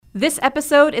This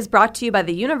episode is brought to you by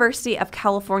the University of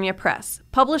California Press,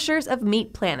 publishers of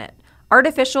Meat Planet,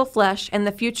 Artificial Flesh and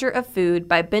the Future of Food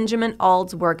by Benjamin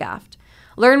Alds Wergaft.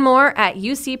 Learn more at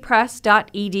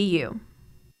ucpress.edu.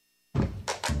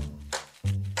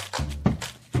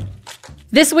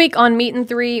 This week on Meat and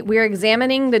Three, we're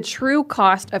examining the true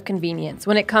cost of convenience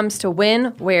when it comes to when,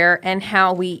 where, and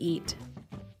how we eat.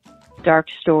 Dark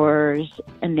stores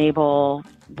enable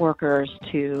workers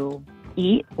to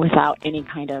eat without any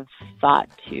kind of thought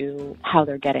to how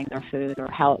they're getting their food or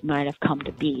how it might have come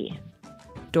to be.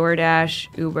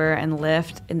 DoorDash, Uber, and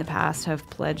Lyft in the past have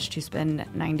pledged to spend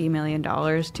 $90 million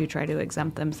to try to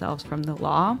exempt themselves from the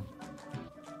law.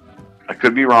 I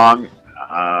could be wrong,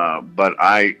 but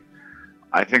I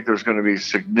think there's going to be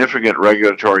significant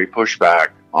regulatory pushback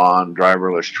on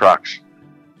driverless trucks.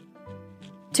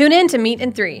 Tune in to Meat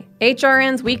and Three,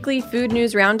 HRN's weekly food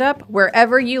news roundup,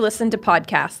 wherever you listen to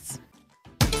podcasts.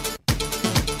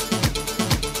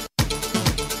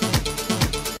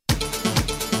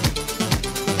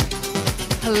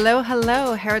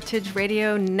 Hello, Heritage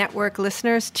Radio Network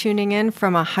listeners tuning in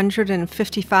from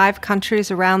 155 countries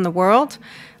around the world,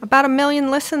 about 1 million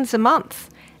listens a month.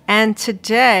 And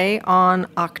today, on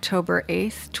October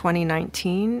 8th,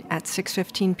 2019, at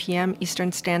 6:15 p.m.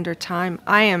 Eastern Standard Time,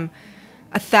 I am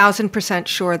 1,000%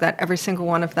 sure that every single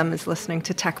one of them is listening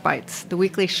to Tech Bites, the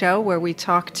weekly show where we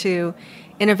talk to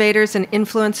innovators and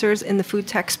influencers in the food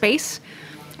tech space.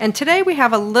 And today we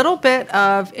have a little bit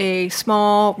of a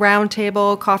small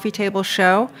roundtable, coffee table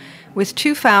show with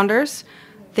two founders.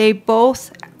 They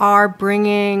both are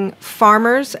bringing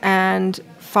farmers and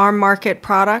farm market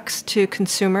products to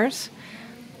consumers.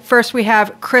 First, we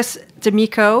have Chris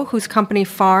D'Amico, whose company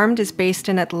Farmed is based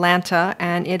in Atlanta,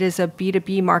 and it is a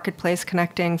B2B marketplace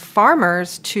connecting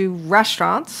farmers to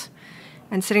restaurants.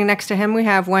 And sitting next to him, we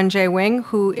have Wenjie Wing,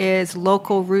 who is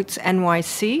Local Roots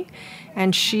NYC,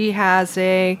 and she has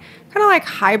a kind of like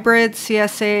hybrid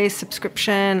CSA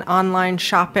subscription online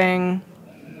shopping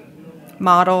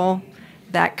model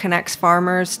that connects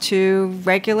farmers to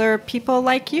regular people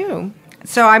like you.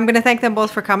 So I'm going to thank them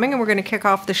both for coming, and we're going to kick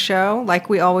off the show like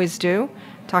we always do,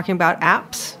 talking about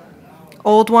apps.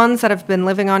 Old ones that have been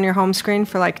living on your home screen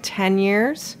for like 10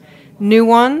 years. New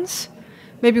ones.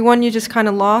 Maybe one you just kind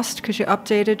of lost because you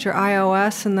updated your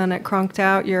iOS and then it crunked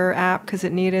out your app because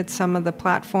it needed some of the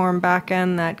platform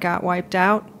backend that got wiped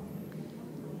out.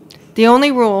 The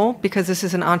only rule, because this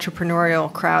is an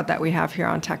entrepreneurial crowd that we have here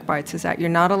on Tech Bites, is that you're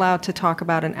not allowed to talk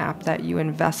about an app that you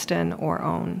invest in or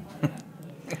own.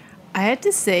 I had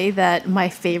to say that my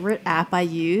favorite app I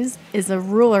use is a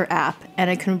ruler app and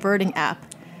a converting app.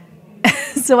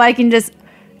 So I can just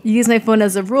use my phone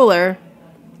as a ruler,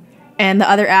 and the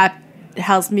other app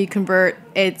helps me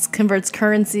converts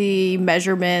currency,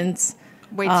 measurements.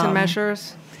 Weights and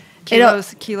measures?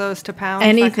 Kilos to pounds?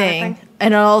 Anything. That kind of thing?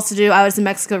 And it'll also I was in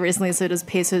Mexico recently, so it does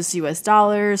pesos to US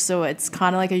dollars, so it's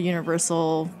kind of like a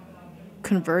universal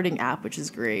converting app, which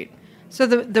is great. So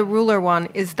the ruler one,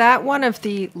 is that one of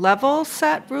the level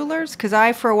set rulers? Because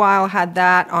I, for a while, had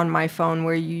that on my phone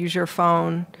where you use your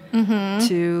phone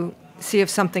to see if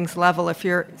something's level, if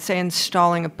you're, say,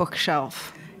 installing a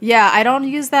bookshelf. Yeah, I don't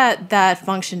use that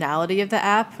functionality of the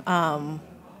app. I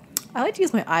like to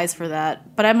use my eyes for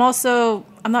that, but I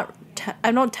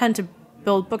don't tend to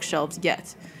build bookshelves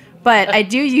yet. But I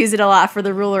do use it a lot for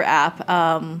the ruler app.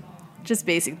 Just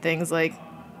basic things like,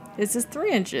 is this 3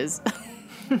 inches?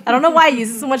 I don't know why I use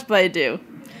it so much, but I do.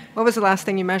 What was the last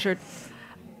thing you measured?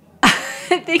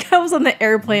 I think I was on the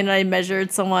airplane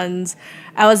and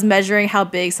I was measuring how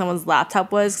big someone's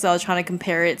laptop was because I was trying to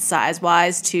compare it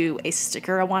size-wise to a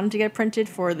sticker I wanted to get printed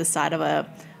for the side of a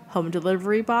home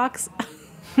delivery box.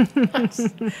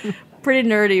 Pretty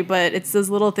nerdy, but it's those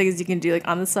little things you can do like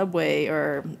on the subway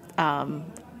or on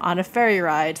a ferry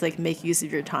ride to like make use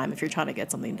of your time if you're trying to get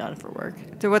something done for work.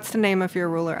 So what's the name of your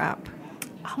ruler app?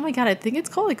 Oh my god, I think it's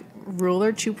called like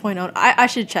Ruler 2.0. I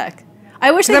should check.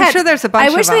 I'm sure there's a bunch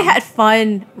of them. I wish they had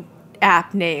fun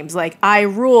app names like I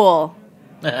Rule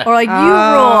or like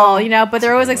You Rule, but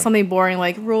they're always like something boring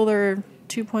like Ruler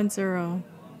 2.0.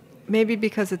 Maybe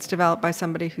because it's developed by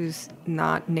somebody who's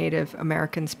not native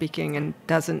American speaking and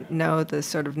doesn't know the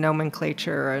sort of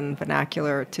nomenclature and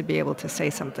vernacular to be able to say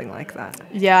something like that.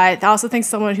 Yeah, I also think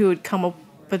someone who would come up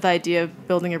with the idea of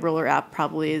building a ruler app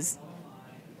probably is...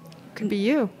 Could be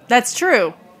you. That's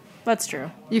true. That's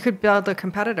true. You could build a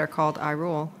competitor called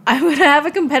iRule. I would have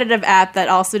a competitive app that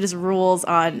also just rules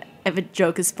on if a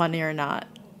joke is funny or not.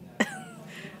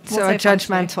 So a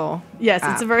judgmental Yes,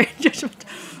 app. It's a very judgmental...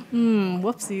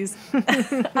 whoopsies.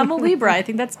 I'm a Libra. I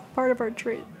think that's part of our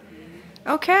trait.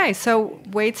 Okay, so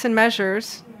weights and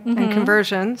measures and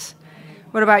conversions.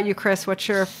 What about you, Chris? What's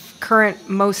your current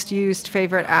most used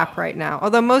favorite app right now?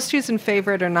 Although most used and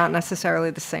favorite are not necessarily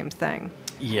the same thing.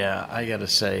 Yeah, I got to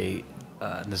say,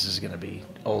 this is going to be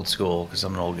old school because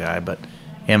I'm an old guy, but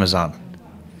Amazon.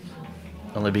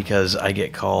 Only because I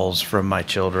get calls from my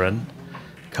children,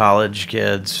 college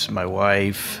kids, my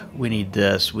wife, we need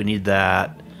this, we need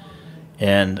that.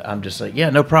 And I'm just like,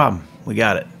 yeah, no problem. We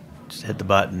got it. Just hit the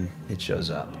button, it shows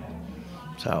up.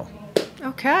 So,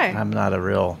 Okay. I'm not a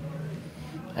real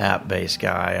app-based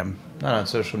guy. I'm not on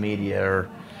social media, or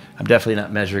I'm definitely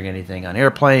not measuring anything on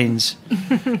airplanes.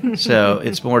 So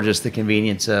it's more just the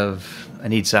convenience of I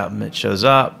need something, it shows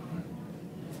up.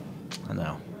 I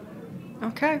know.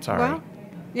 Okay. Sorry. Well,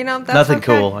 that's Nothing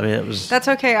okay. cool. I mean, it was. That's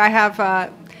okay. I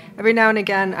have every now and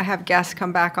again I have guests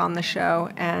come back on the show,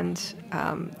 and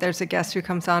there's a guest who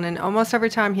comes on, and almost every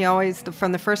time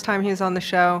from the first time he was on the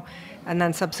show, and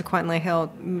then subsequently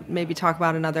he'll maybe talk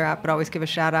about another app, but always give a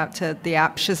shout out to the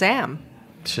app Shazam,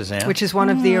 Which is one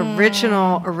of the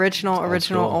original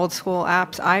school. old school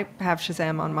apps. I have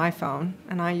Shazam on my phone,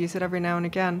 and I use it every now and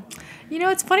again.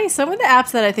 It's funny. Some of the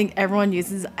apps that I think everyone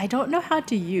uses, I don't know how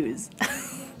to use.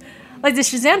 Like,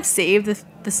 does Shazam save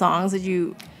the songs that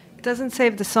you... It doesn't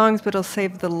save the songs, but it'll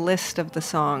save the list of the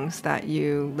songs that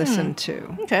you listen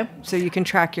to. Okay. So you can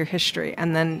track your history.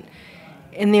 And then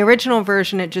in the original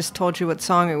version, it just told you what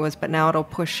song it was, but now it'll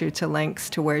push you to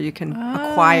links to where you can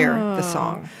acquire the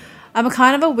song. I'm a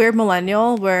kind of a weird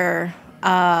millennial where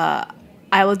I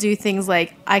will do things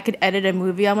like I could edit a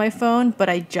movie on my phone, but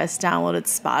I just downloaded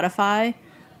Spotify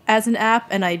as an app,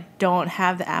 and I don't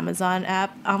have the Amazon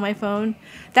app on my phone.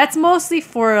 That's mostly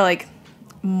for, like,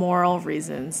 moral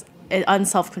reasons,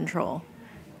 self-control.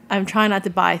 I'm trying not to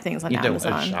buy things on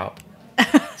Amazon. Don't shop.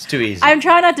 It's too easy. I'm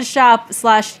trying not to shop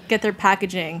 / get their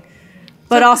packaging,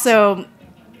 but also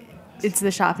it's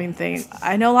the shopping thing.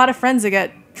 I know a lot of friends that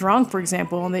get drunk, for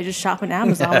example, and they just shop on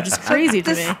Amazon, which is crazy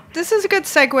to me. This is a good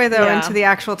segue, though, Yeah. into the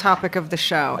actual topic of the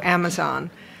show,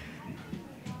 Amazon.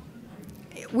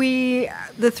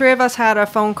 The three of us had a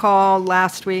phone call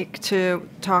last week to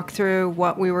talk through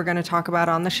what we were going to talk about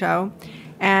on the show.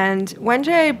 And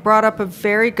Wenjay brought up a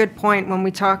very good point when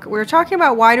we were talking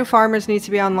about why do farmers need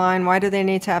to be online? Why do they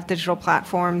need to have digital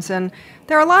platforms? And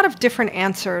there are a lot of different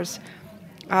answers.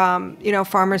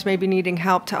 Farmers may be needing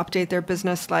help to update their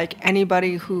business, like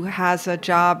anybody who has a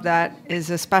job that is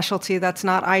a specialty that's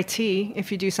not IT.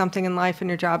 If you do something in life and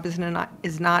your job is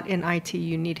not in IT,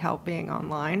 you need help being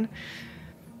online.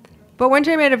 But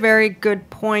Wenjay made a very good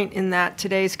point in that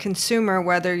today's consumer,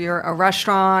 whether you're a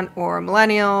restaurant or a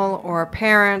millennial or a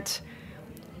parent,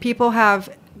 people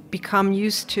have become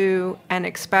used to and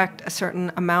expect a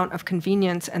certain amount of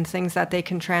convenience and things that they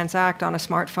can transact on a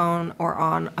smartphone or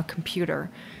on a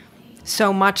computer.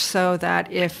 So much so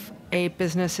that if a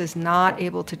business is not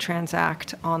able to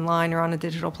transact online or on a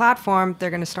digital platform, they're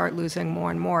going to start losing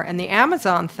more and more. And the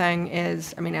Amazon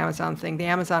as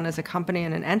a company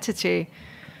and an entity,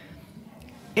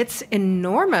 it's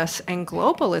enormous and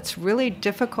global. It's really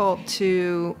difficult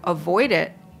to avoid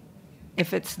it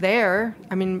if it's there.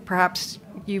 I mean, perhaps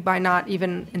you, by not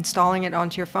even installing it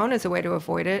onto your phone, is a way to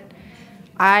avoid it.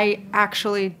 I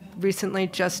actually recently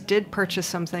just did purchase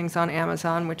some things on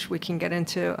Amazon, which we can get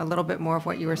into a little bit more of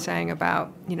what you were saying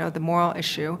about, the moral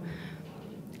issue.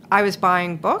 I was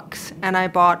buying books, and I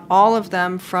bought all of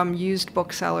them from used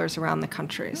booksellers around the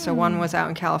country. So one was out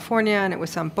in California, and it was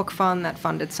some book fund that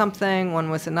funded something. One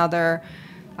was another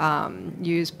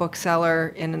used bookseller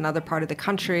in another part of the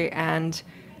country. And,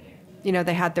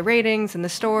 they had the ratings in the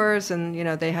stores, and,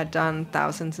 they had done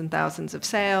thousands and thousands of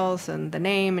sales and the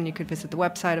name, and you could visit the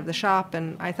website of the shop.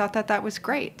 And I thought that was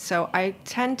great. So I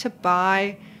tend to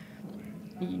buy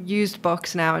used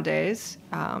books nowadays,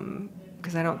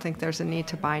 because I don't think there's a need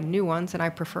to buy new ones, and I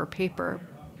prefer paper.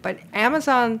 But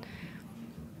Amazon,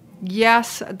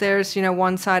 yes, there's,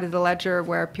 one side of the ledger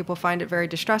where people find it very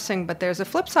distressing, but there's a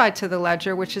flip side to the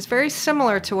ledger, which is very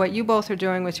similar to what you both are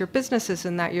doing with your businesses,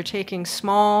 in that you're taking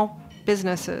small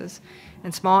businesses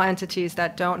and small entities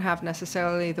that don't have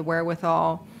necessarily the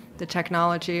wherewithal, the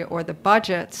technology, or the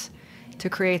budgets to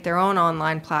create their own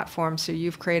online platform. So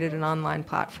you've created an online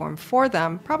platform for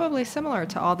them, probably similar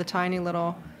to all the tiny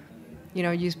little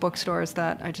used bookstores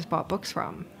that I just bought books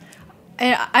from.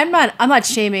 And I'm not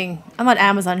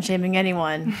Amazon shaming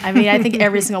anyone. I mean, I think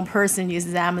every single person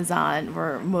uses Amazon,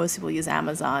 or most people use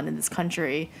Amazon in this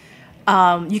country.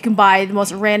 You can buy the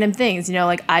most random things,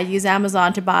 like I use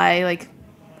Amazon to buy like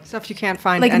stuff you can't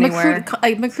find anywhere.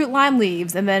 Macrute lime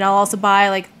leaves, and then I'll also buy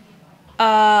like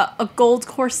a gold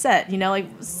corset,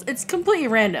 it's completely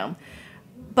random.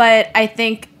 But I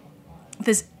think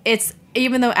it's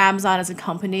even though Amazon is a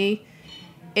company,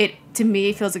 it to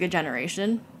me feels like a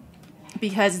generation,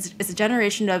 because it's a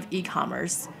generation of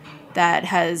e-commerce that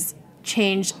has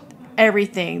changed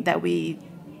everything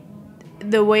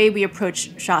the way we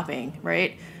approach shopping,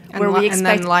 right? And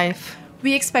then life.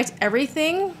 We expect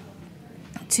everything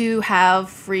to have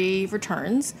free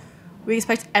returns. We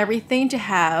expect everything to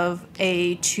have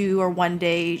a 2 or 1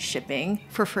 day shipping.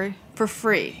 For free. For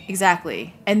free,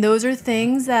 exactly. And those are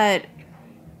things that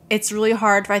it's really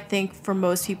hard, I think, for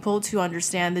most people to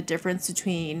understand the difference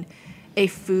between a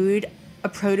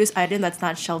produce item that's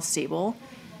not shelf stable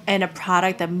and a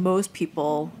product that most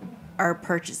people are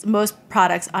purchasing. Most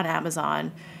products on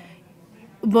Amazon,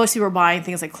 most people are buying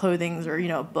things like clothing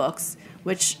or, books,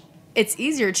 which it's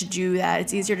easier to do that.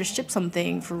 It's easier to ship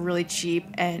something for really cheap,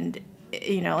 and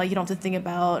you don't have to think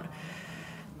about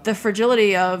the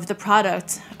fragility of the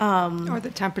product, or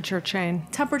the temperature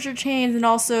chains, and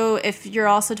also if you're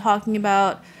also talking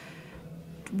about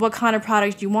what kind of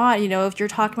product you want. If you're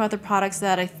talking about the products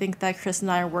that I think that Chris and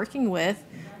I are working with,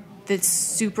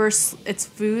 it's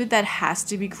food that has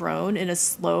to be grown in a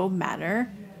slow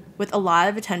manner with a lot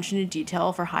of attention to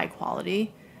detail for high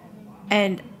quality,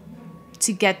 and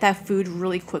to get that food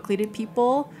really quickly to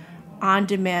people on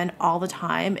demand all the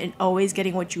time and always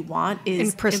getting what you want is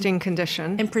in pristine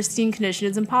condition. In pristine condition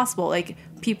is impossible. Like,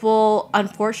 people,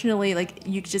 unfortunately,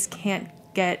 you just can't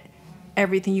get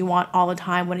everything you want all the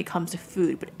time when it comes to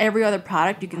food. But every other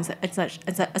product you can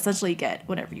essentially get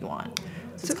whenever you want.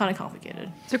 So it's kind of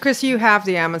complicated. So, Chris, you have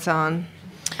the Amazon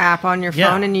app on your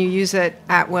phone and you use it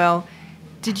at will.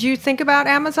 Did you think about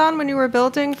Amazon when you were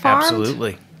building Farmed?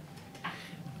 Absolutely.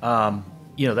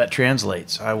 That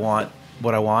translates. I want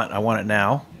what I want. I want it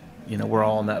now. We're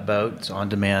all on that boat. It's on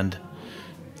demand.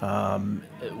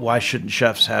 Why shouldn't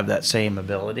chefs have that same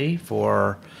ability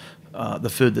for the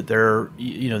food that they're,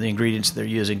 the ingredients they're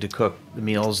using to cook the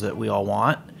meals that we all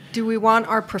want? Do we want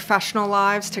our professional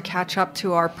lives to catch up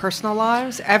to our personal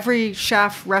lives? Every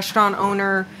chef, restaurant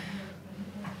owner,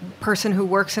 person who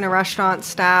works in a restaurant,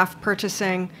 staff,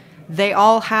 purchasing, they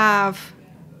all have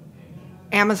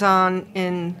Amazon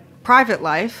in private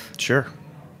life. Sure.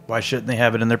 Why shouldn't they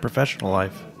have it in their professional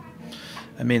life?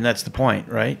 I mean, that's the point,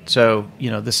 right? So,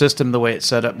 the system, the way it's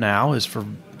set up now, is for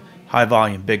high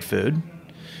volume, big food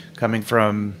coming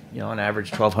from, on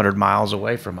average 1,200 miles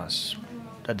away from us.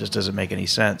 That just doesn't make any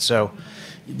sense. So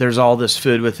there's all this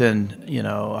food within,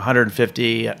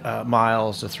 150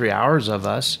 miles to 3 hours of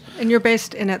us. And you're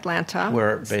based in Atlanta.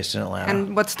 We're based in Atlanta.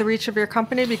 And what's the reach of your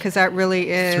company? Because that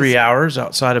really is 3 hours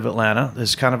outside of Atlanta.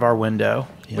 This is kind of our window.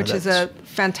 Which is a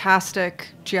fantastic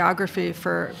geography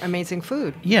for amazing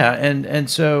food. Yeah, and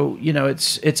so,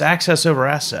 it's access over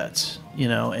assets,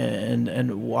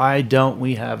 and why don't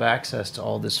we have access to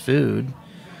all this food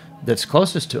that's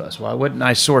closest to us? Why wouldn't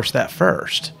I source that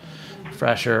first?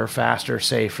 Fresher, faster,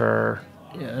 safer,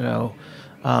 and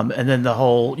then the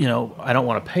whole, I don't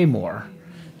want to pay more.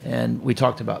 And we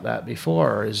talked about that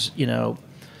before is,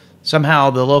 somehow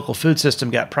the local food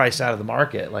system got priced out of the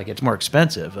market. Like, it's more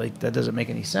expensive. Like, that doesn't make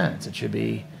any sense. It should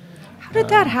be. How did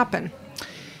that happen?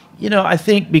 I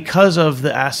think because of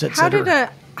the assets.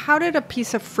 How did a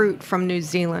piece of fruit from New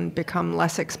Zealand become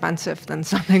less expensive than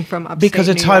something from upstate Because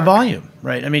it's New high York? volume,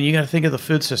 right? I mean, you got to think of the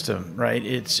food system, right?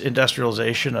 It's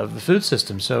industrialization of the food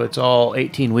system. So it's all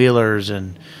 18-wheelers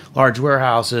and large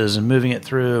warehouses and moving it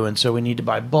through. And so we need to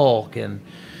buy bulk and,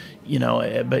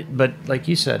 but like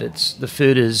you said, the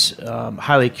food is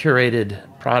highly curated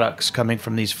products coming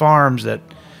from these farms that,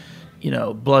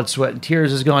 blood, sweat, and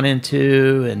tears has gone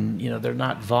into, and, they're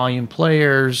not volume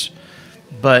players,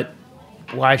 but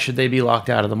why should they be locked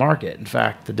out of the market? In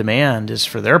fact, the demand is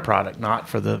for their product, not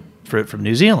for the fruit from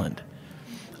New Zealand.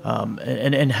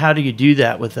 And how do you do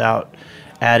that without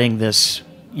adding this,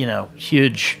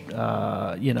 huge,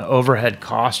 overhead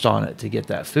cost on it to get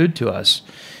that food to us?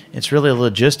 It's really a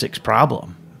logistics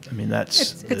problem. I mean,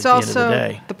 that's it's at the also end of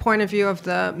the day. The point of view of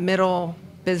the middle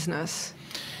business.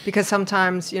 Because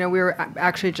sometimes, we were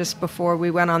actually just before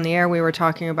we went on the air, we were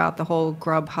talking about the whole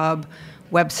Grubhub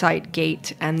website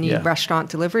gate and the restaurant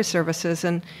delivery services.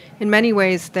 And in many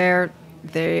ways,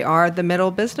 they are the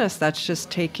middle business that's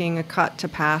just taking a cut to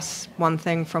pass one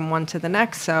thing from one to the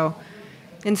next. So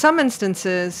in some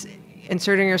instances,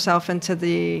 inserting yourself into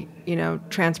the,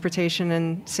 transportation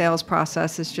and sales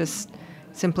process is just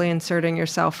simply inserting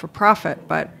yourself for profit.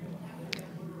 But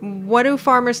what do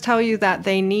farmers tell you that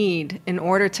they need in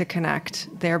order to connect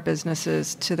their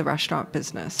businesses to the restaurant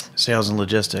business? Sales and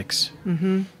logistics.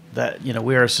 Mm-hmm. That,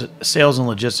 we are a sales and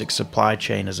logistics supply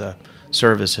chain as a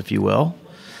service, if you will.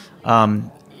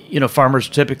 Farmers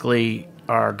typically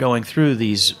are going through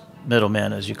these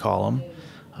middlemen, as you call them,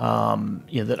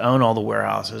 that own all the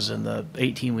warehouses and the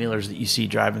 18-wheelers that you see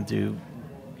driving through,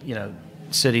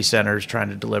 city centers trying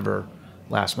to deliver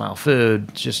last mile food.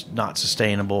 It's just not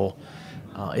sustainable.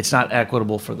 It's not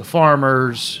equitable for the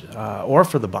farmers or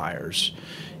for the buyers.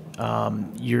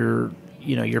 You're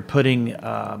putting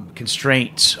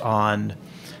constraints on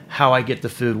how I get the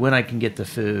food, when I can get the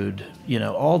food.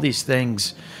 All these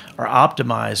things are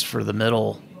optimized for the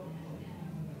middle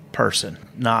person,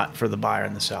 not for the buyer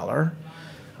and the seller.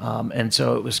 And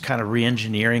so it was kind of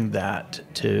re-engineering that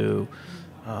to,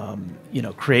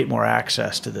 create more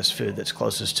access to this food that's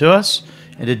closest to us,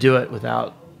 and to do it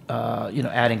without,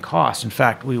 adding costs. In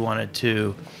fact, we wanted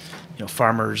to,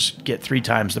 farmers get 3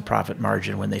 times the profit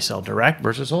margin when they sell direct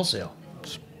versus wholesale.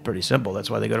 It's pretty simple. That's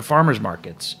why they go to farmers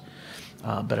markets.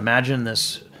 But imagine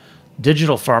this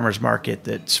digital farmers market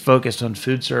that's focused on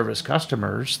food service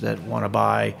customers that want to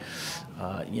buy,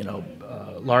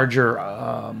 larger,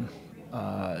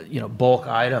 bulk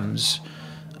items,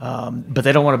 but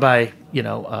they don't want to buy,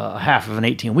 half of an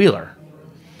 18-wheeler.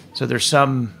 So there's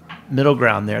some middle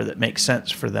ground there that makes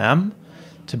sense for them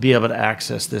to be able to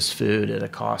access this food in a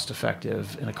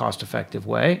cost-effective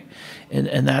way,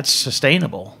 and that's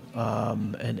sustainable.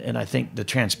 And I think the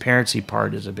transparency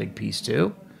part is a big piece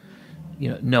too.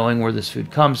 Knowing where this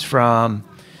food comes from.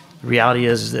 The reality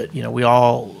is that we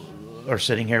all are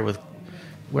sitting here with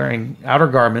wearing outer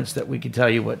garments that we can tell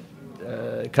you what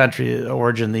country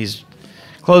origin these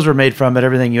clothes were made from, but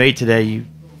everything you ate today, you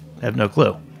have no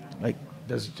clue.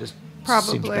 Does it just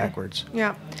seems backwards?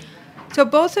 Yeah. So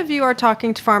both of you are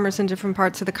talking to farmers in different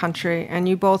parts of the country, and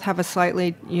you both have a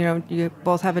slightly, you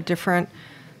both have a different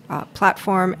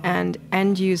platform and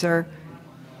end user.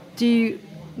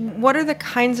 What are the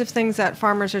kinds of things that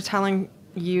farmers are telling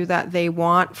you that they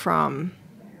want from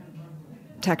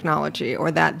technology,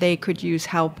 or that they could use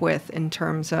help with in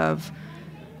terms of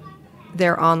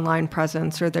their online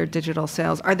presence or their digital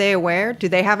sales? Are they aware? Do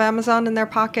they have Amazon in their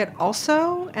pocket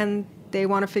also, and they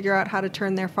want to figure out how to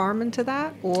turn their farm into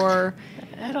that? Or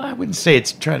I wouldn't say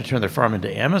it's trying to turn their farm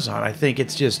into Amazon. I think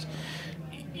it's just,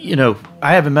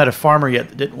 I haven't met a farmer yet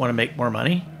that didn't want to make more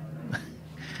money.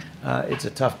 It's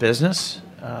a tough business.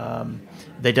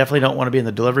 They definitely don't want to be in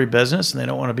the delivery business, and they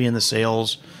don't want to be in the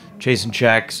sales, chasing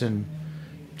checks and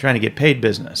trying to get paid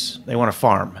business. They want to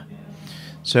farm.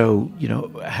 So,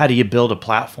 how do you build a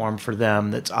platform for them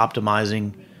that's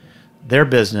optimizing their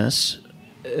business,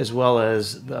 as well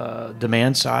as the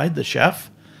demand side, the chef,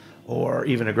 or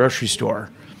even a grocery store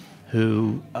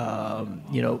who,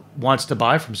 wants to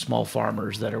buy from small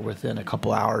farmers that are within a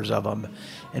couple hours of them,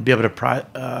 and be able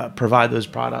to provide those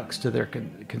products to their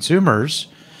consumers,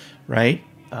 right?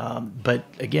 But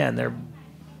again,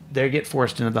 they get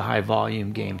forced into the high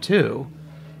volume game too,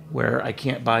 where I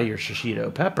can't buy your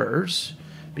shishito peppers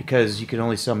because you can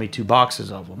only sell me 2 boxes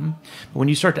of them. But when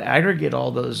you start to aggregate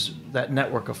all that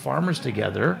network of farmers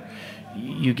together,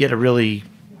 you get a really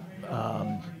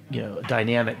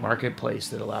dynamic marketplace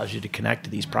that allows you to connect to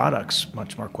these products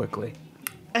much more quickly.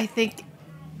 I think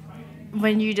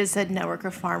when you just said network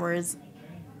of farmers,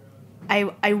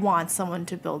 I want someone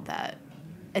to build that.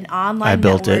 An online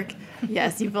network. I built it.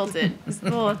 Yes, you built it.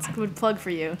 Well, it's a good plug for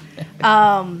you.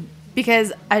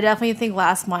 Because I definitely think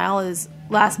last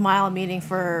mile meaning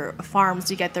for farms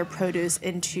to get their produce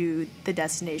into the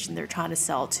destination they're trying to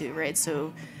sell to, right?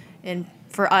 So,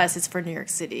 for us, it's for New York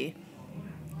City.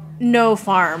 No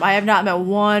farm. I have not met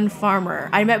one farmer.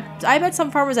 I met some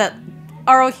farmers that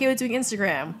are okay with doing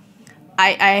Instagram.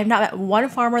 I have not met one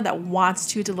farmer that wants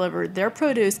to deliver their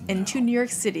produce into New York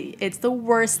City. It's the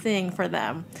worst thing for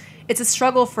them. It's a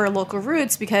struggle for local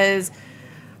roots because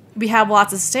we have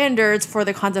lots of standards for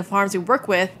the kinds of farms we work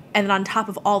with, and then on top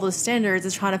of all those standards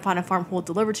is trying to find a farm who will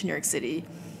deliver to New York City.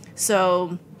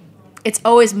 So it's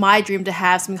always my dream to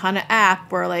have some kind of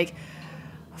app where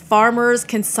farmers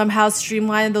can somehow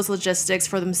streamline those logistics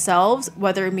for themselves,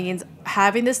 whether it means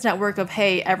having this network of,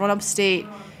 hey, everyone upstate,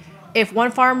 if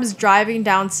one farm is driving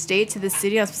downstate to the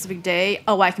city on a specific day,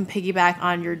 I can piggyback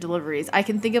on your deliveries. I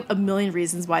can think of a million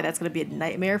reasons why that's going to be a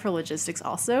nightmare for logistics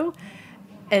also,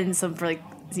 and some for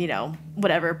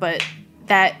whatever. But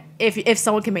that if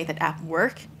someone can make that app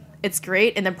work, it's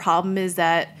great. And the problem is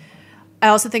that I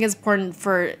also think it's important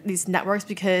for these networks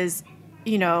because,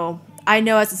 I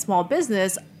know as a small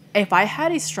business, if I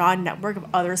had a strong network of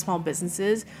other small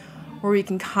businesses where we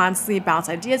can constantly bounce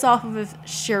ideas off of,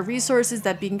 share resources,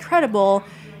 that'd be incredible.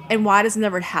 And why does it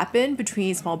never happen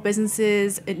between small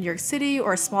businesses in New York City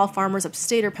or small farmers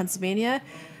upstate or Pennsylvania?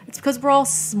 It's because we're all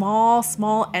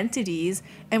small entities,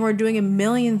 and we're doing a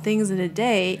million things in a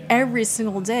day, every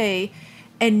single day,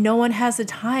 and no one has the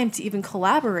time to even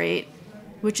collaborate,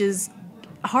 which is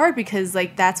hard because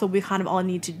like that's what we kind of all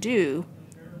need to do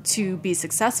to be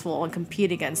successful and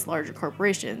compete against larger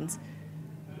corporations.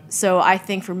 So I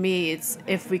think for me, it's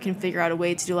if we can figure out a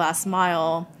way to do last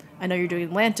mile. I know you're doing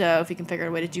Atlanta. If we can figure out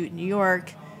a way to do it in New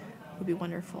York, it would be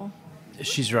wonderful.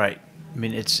 She's right. I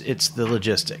mean, it's the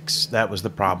logistics. That was the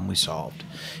problem we solved.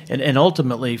 And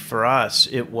ultimately for us,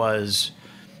 it was,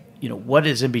 what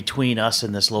is in between us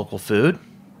and this local food?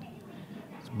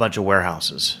 It's a bunch of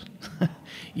warehouses.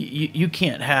 You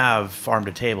can't have farm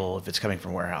to table if it's coming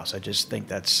from warehouse. I just think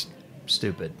that's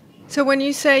stupid. So when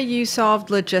you say you solved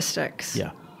logistics,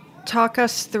 Yeah. talk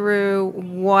us through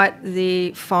what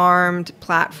the farmed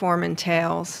platform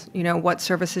entails, what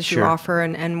services you Sure. offer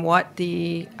and what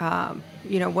the,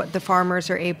 what the farmers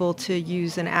are able to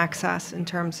use and access in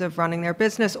terms of running their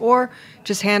business, or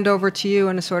just hand over to you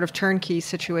in a sort of turnkey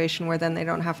situation where then they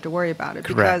don't have to worry about it.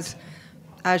 Correct. Because,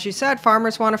 as you said,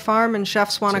 farmers want to farm and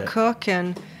chefs want to That's it. cook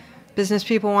and business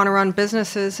people want to run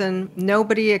businesses, and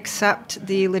nobody except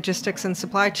the logistics and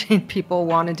supply chain people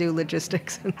want to do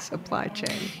logistics and supply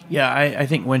chain. Yeah, I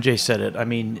think Wenjay said it. I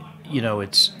mean,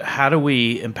 it's how do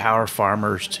we empower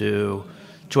farmers to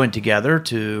join together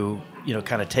to,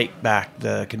 kind of take back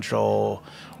the control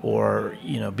or,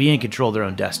 be in control of their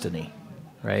own destiny,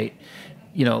 right?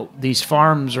 These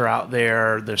farms are out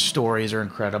there. Their stories are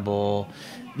incredible.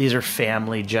 These are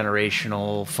family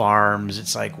generational farms.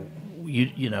 It's like,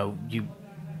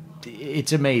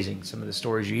 it's amazing some of the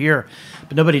stories you hear,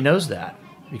 but nobody knows that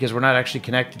because we're not actually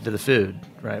connected to the food,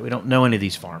 right? We don't know any of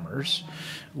these farmers.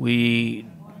 We,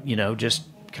 just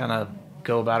kind of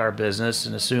go about our business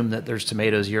and assume that there's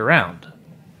tomatoes year round.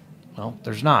 Well,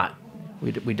 there's not.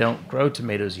 We don't grow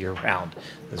tomatoes year round.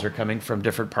 Those are coming from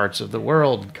different parts of the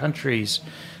world and countries.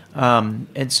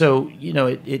 And so,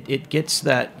 it gets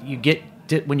that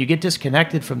when you get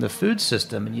disconnected from the food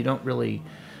system and you don't really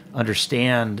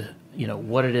understand,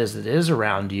 what it is that is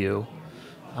around you,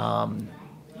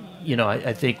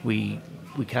 I think we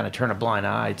kind of turn a blind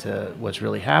eye to what's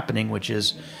really happening, which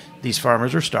is these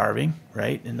farmers are starving,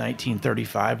 right? In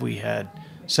 1935, we had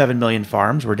 7 million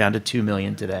farms. We're down to 2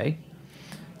 million today.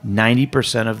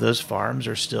 90% of those farms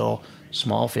are still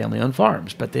small family-owned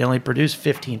farms, but they only produce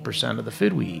 15% of the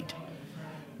food we eat.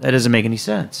 That doesn't make any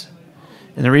sense.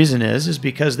 And the reason is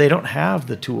because they don't have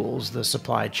the tools, the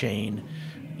supply chain,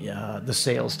 the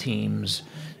sales teams,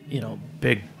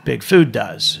 big food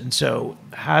does. And so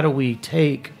how do we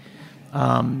take,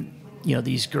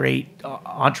 these great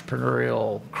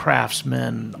entrepreneurial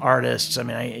craftsmen, artists,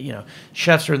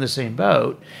 chefs are in the same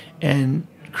boat, and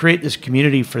create this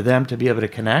community for them to be able to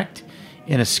connect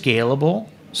in a scalable,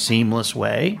 seamless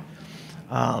way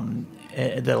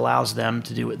that allows them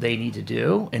to do what they need to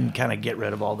do and kind of get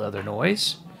rid of all the other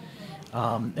noise.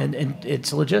 And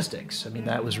it's logistics.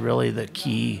 That was really the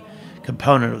key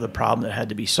component of the problem that had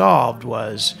to be solved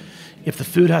was if the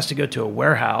food has to go to a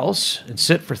warehouse and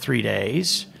sit for 3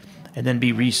 days and then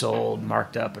be resold,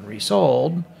 marked up and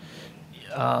resold,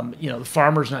 the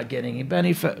farmer's not getting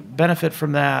any benefit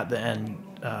from that. And,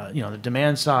 the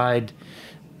demand side,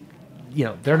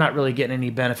 they're not really getting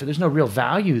any benefit. There's no real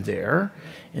value there.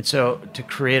 And so to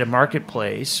create a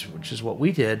marketplace, which is what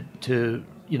we did to,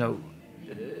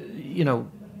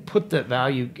 put the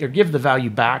value or give the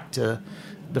value back to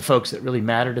the folks that really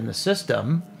mattered in the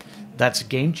system, that's a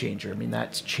game changer.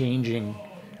 That's changing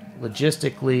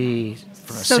logistically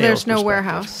from a sales So there's no perspective.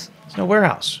 warehouse? There's no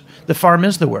warehouse. The farm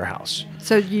is the warehouse.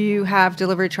 So you have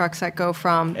delivery trucks that go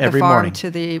from Every the farm morning. to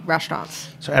the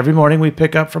restaurants? So every morning we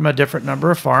pick up from a different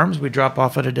number of farms. We drop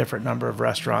off at a different number of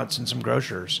restaurants and some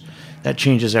grocers. That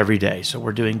changes every day. So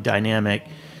we're doing dynamic,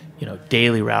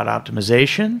 daily route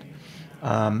optimization.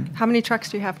 How many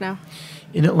trucks do you have now?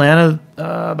 In Atlanta,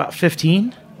 about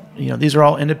 15. These are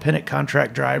all independent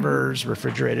contract drivers,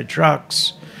 refrigerated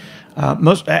trucks.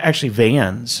 Most actually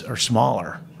vans are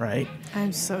smaller, right?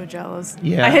 I'm so jealous.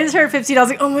 Yeah. I just heard 15. I was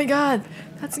like, oh my God,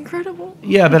 that's incredible.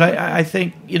 Yeah, but I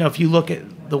think, if you look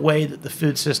at the way that the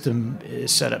food system is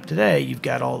set up today, you've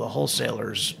got all the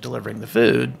wholesalers delivering the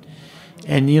food.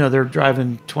 And, they're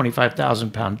driving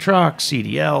 25,000-pound trucks,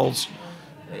 CDLs.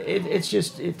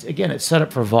 It's set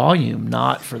up for volume,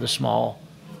 not for the small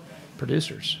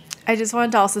producers. I just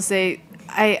wanted to also say,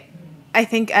 I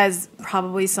think as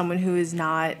probably someone who is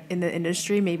not in the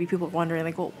industry, maybe people are wondering,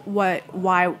 like, well,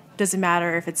 why does it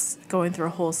matter if it's going through a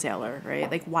wholesaler, right?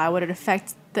 Like, why would it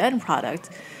affect the end product?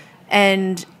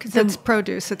 And Because it's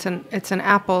produce. It's an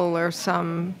apple or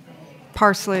some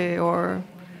parsley or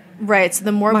right. So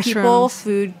the more mushrooms.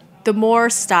 the more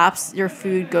stops your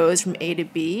food goes from A to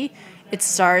B, it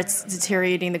starts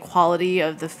deteriorating the quality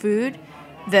of the food.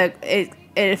 It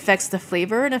affects the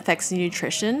flavor and affects the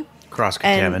nutrition.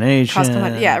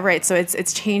 Cross-contamination. Yeah, right. So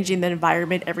it's changing the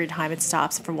environment every time it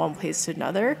stops from one place to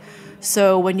another.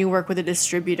 So when you work with a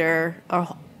distributor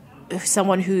or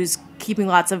someone who's keeping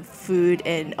lots of food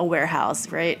in a warehouse,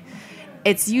 right?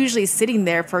 It's usually sitting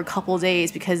there for a couple of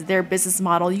days because their business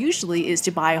model usually is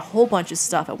to buy a whole bunch of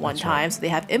stuff at one time. Right. So they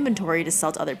have inventory to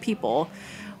sell to other people,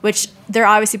 which they're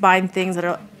obviously buying things that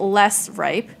are less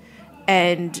ripe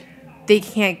and they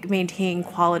can't maintain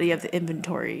quality of the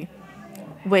inventory,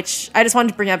 which I just wanted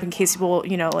to bring up in case people,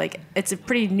 it's a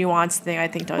pretty nuanced thing, I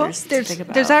think, to think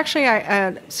about. There's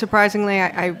actually, surprisingly,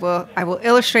 I will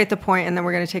illustrate the point, and then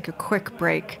we're going to take a quick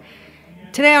break.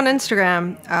 Today on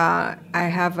Instagram,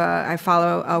 I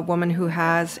follow a woman who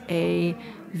has a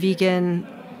vegan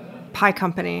pie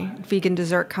company, vegan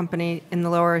dessert company in the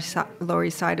Lower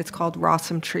East Side. It's called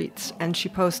Rawsome Treats, and she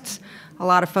posts a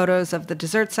lot of photos of the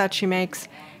desserts that she makes,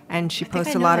 and she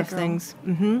posts a lot of things.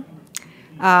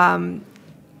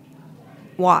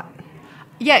 What?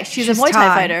 Yeah, she's a Muay Thai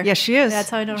fighter. Yeah, she is. That's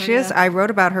how I know her. She is. I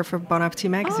wrote about her for Bon Appetit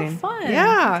magazine. Oh, fun.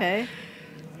 Yeah. Okay.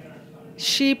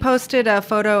 She posted a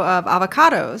photo of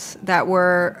avocados that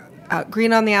were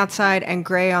green on the outside and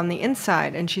gray on the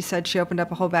inside. And she said she opened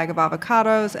up a whole bag of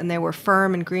avocados, and they were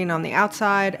firm and green on the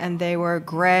outside, and they were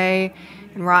gray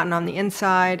and rotten on the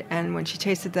inside. And when she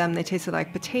tasted them, they tasted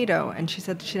like potato. And she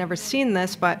said she'd never seen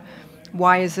this, but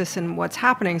why is this and what's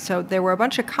happening? So there were a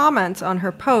bunch of comments on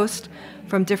her post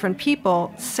from different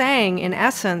people saying, in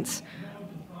essence,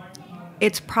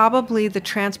 it's probably the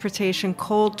transportation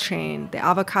cold chain. The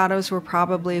avocados were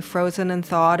probably frozen and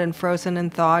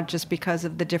thawed just because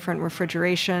of the different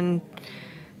refrigeration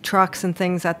trucks and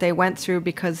things that they went through,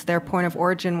 because their point of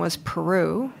origin was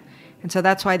Peru. And so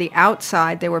that's why the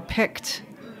outside, they were picked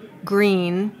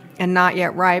green and not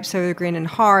yet ripe, so they're green and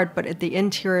hard. But at the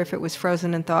interior, if it was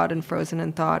frozen and thawed,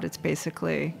 it's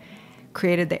basically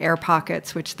created the air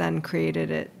pockets, which then created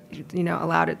it,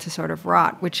 allowed it to sort of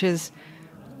rot, which is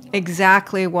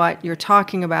exactly what you're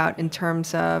talking about in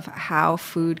terms of how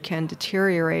food can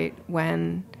deteriorate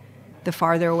when the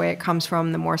farther away it comes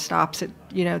from, the more stops it,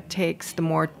 takes, the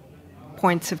more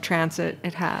points of transit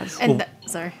it has. And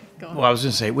sorry, go on. Well, I was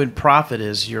going to say, when profit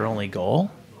is your only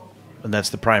goal, and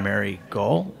that's the primary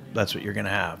goal, that's what you're going to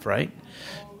have, right?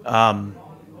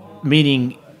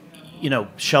 Meaning,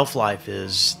 shelf life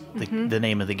is the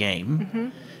name of the game. Mm-hmm.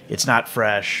 It's not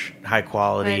fresh, high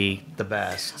quality, the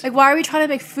best. Like, why are we trying to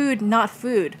make food not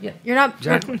food? Yeah. You're not.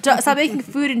 Exactly. Stop making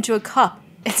food into a cup.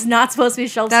 It's not supposed to be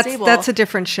shelf stable. That's a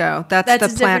different show. That's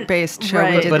the plant-based show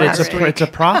we did last week. It's a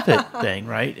profit thing,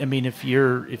 right? I mean, if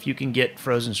you can get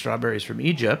frozen strawberries from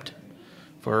Egypt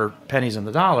for pennies on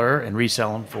the dollar and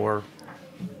resell them for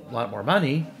a lot more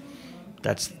money,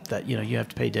 you have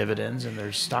to pay dividends, and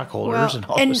there's stockholders and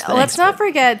all those things. And let's not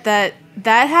forget that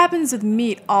happens with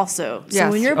meat also.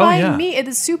 So when you're buying meat at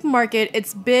the supermarket,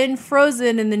 it's been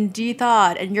frozen and then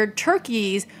de-thawed, and your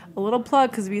turkeys, a little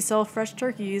plug because we sell fresh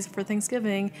turkeys for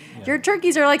Thanksgiving, your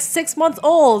turkeys are like 6 months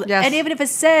old. Yes. And even if it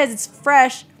says it's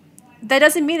fresh, that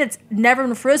doesn't mean it's never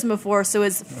been frozen before. So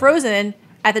it's frozen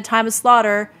at the time of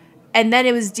slaughter, and then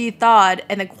it was de-thawed,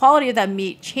 and the quality of that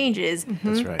meat changes. Mm-hmm.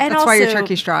 That's right. And that's why your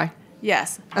turkey's dry.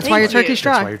 Yes. That's why your turkey's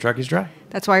dry. That's why your turkey's dry.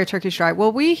 That's why your turkey's dry.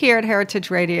 Well, we here at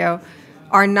Heritage Radio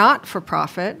are not for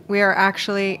profit. We are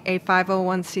actually a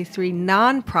 501c3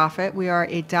 nonprofit. We are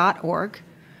a .org.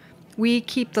 We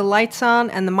keep the lights on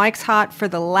and the mics hot for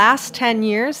the last 10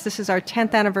 years. This is our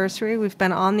 10th anniversary. We've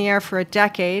been on the air for a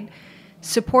decade,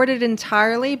 supported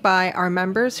entirely by our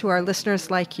members who are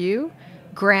listeners like you,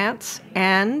 grants,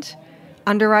 and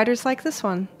underwriters like this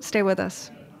one. Stay with us.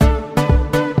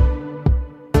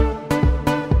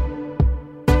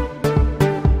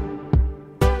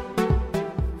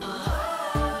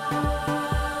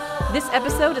 This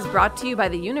episode is brought to you by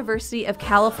the University of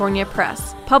California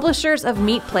Press, publishers of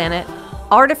Meat Planet,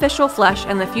 Artificial Flesh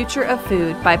and the Future of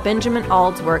Food by Benjamin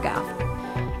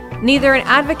Alds-Wergaft. Neither an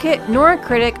advocate nor a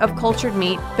critic of cultured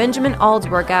meat, Benjamin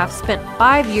Alds-Wergaft spent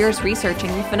 5 years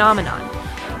researching the phenomenon.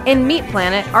 In Meat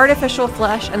Planet, Artificial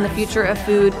Flesh and the Future of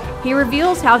Food, he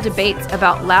reveals how debates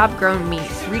about lab-grown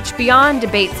meat reach beyond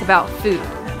debates about food,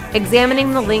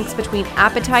 examining the links between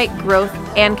appetite, growth,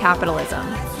 and capitalism.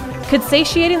 Could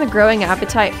satiating the growing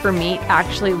appetite for meat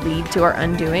actually lead to our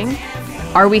undoing?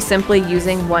 Are we simply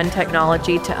using one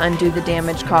technology to undo the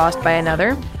damage caused by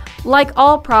another? Like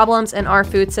all problems in our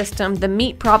food system, the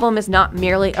meat problem is not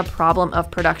merely a problem of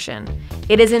production.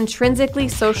 It is intrinsically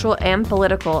social and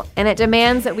political, and it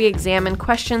demands that we examine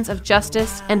questions of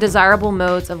justice and desirable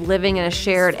modes of living in a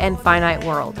shared and finite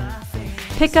world.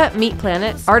 Pick up Meat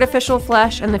Planet, Artificial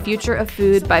Flesh and the Future of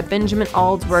Food by Benjamin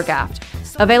Alds-Wergaft,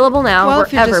 Available now Well,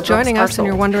 if you're wherever just joining books us are and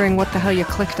you're sold. wondering what the hell you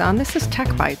clicked on, this is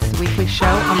Tech Bites, the weekly show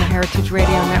on the Heritage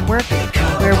Radio Network,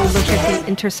 where we look at the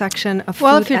intersection of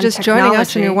Well, food if you're and just joining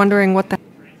us and you're technology. wondering what the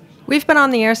We've been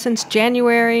on the air since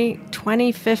January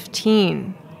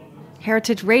 2015.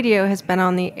 Heritage Radio has been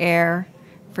on the air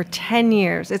for 10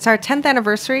 years. It's our 10th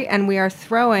anniversary, and we are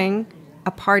throwing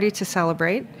a party to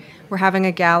celebrate. We're having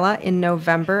a gala in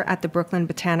November at the Brooklyn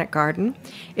Botanic Garden.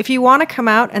 If you want to come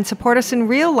out and support us in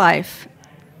real life,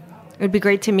 it would be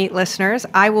great to meet listeners.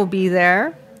 I will be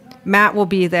there. Matt will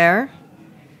be there.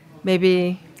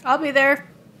 Maybe I'll be there.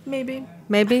 Maybe.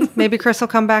 Maybe Chris will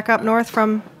come back up north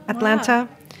from Atlanta.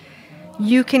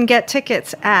 You can get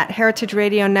tickets at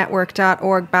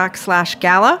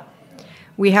heritageradionetwork.org/gala.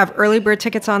 We have early bird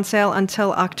tickets on sale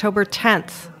until October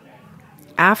 10th.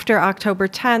 After October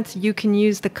 10th, you can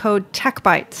use the code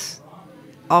TechBites,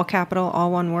 all capital,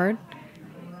 all one word,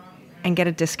 and get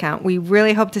a discount. We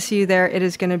really hope to see you there. It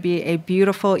is going to be a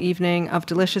beautiful evening of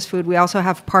delicious food. We also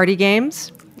have party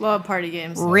games. Love party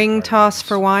games. Ring toss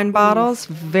for wine bottles,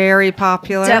 very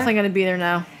popular. Definitely going to be there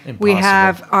now. We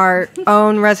have our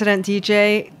own resident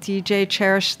DJ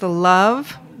Cherish the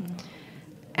Love,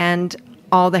 and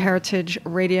all the Heritage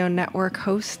Radio Network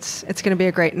hosts. It's going to be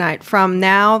a great night from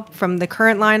the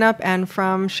current lineup and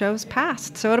from shows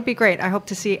past. So it'll be great. I hope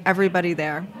to see everybody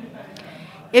there.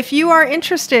 If you are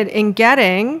interested in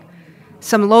getting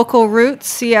some local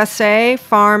roots, CSA,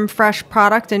 farm fresh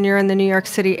product, and you're in the New York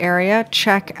City area,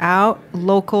 check out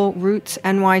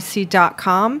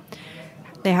localrootsnyc.com.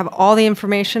 They have all the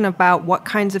information about what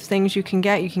kinds of things you can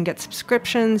get. You can get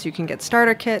subscriptions, you can get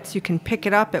starter kits, you can pick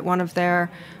it up at one of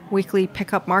their weekly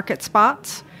pickup market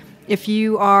spots. If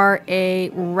you are a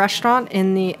restaurant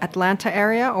in the Atlanta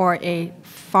area or a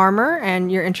farmer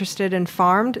and you're interested in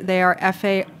Farmed, they are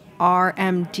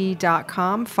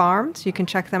farmd.com, Farmed. You can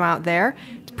check them out there.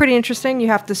 It's pretty interesting. You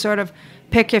have to sort of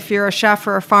pick if you're a chef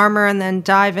or a farmer and then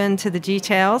dive into the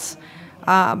details.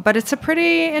 But it's a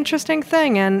pretty interesting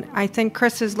thing, and I think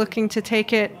Chris is looking to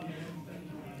take it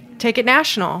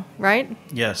national, right?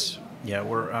 Yes. Yeah,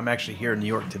 I'm actually here in New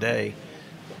York today,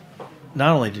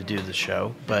 not only to do the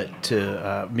show, but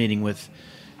to meeting with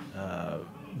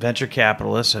venture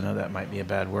capitalists. I know that might be a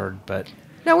bad word, but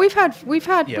no, we've had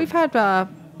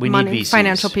we need VCs.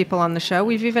 financial people on the show.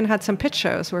 We've even had some pitch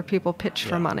shows where people pitch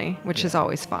for money, which is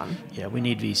always fun. Yeah, we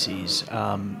need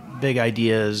VCs. Big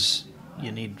ideas.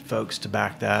 You need folks to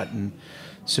back that, and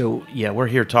so we're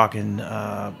here talking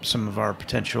some of our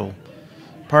potential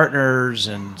partners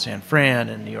in San Fran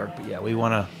and New York. But we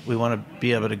want to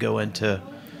be able to go into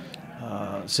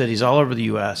cities all over the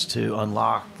U.S. to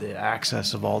unlock the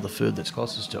access of all the food that's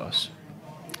closest to us.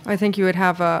 I think you would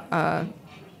have a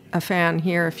fan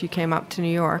here if you came up to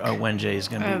New York. Oh, Wenjay is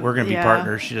going to be. We're going to be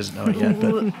partners. She doesn't know it yet,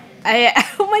 but.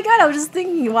 Oh my God! I was just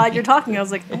thinking while you're talking. I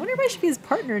was like, I wonder if I should be his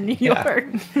partner in New York.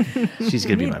 She's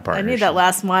gonna be my partner. I need that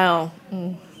last mile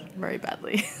very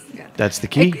badly. That's the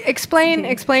key. Explain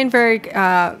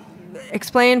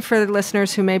for the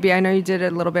listeners who maybe, I know you did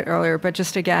it a little bit earlier, but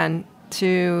just again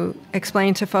to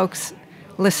explain to folks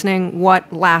listening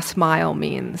what last mile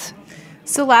means.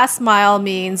 So last mile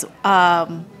means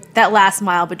that last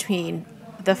mile between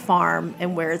the farm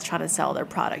and where it's trying to sell their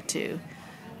product to.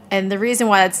 And the reason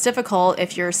why that's difficult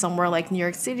if you're somewhere like New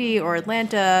York City or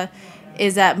Atlanta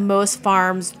is that most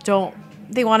farms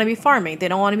they want to be farming. They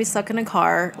don't want to be stuck in a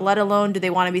car, let alone do they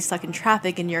want to be stuck in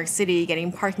traffic in New York City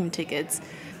getting parking tickets.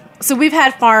 So we've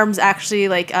had farms actually,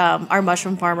 like our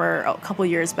mushroom farmer a couple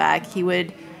years back, he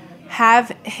would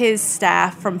have his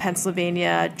staff from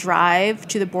Pennsylvania drive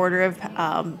to the border of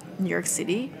New York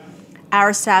City.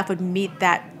 Our staff would meet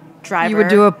that driver. You would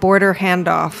do a border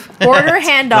handoff.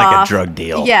 Like a drug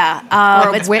deal. Yeah.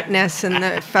 Or a witness in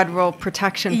the federal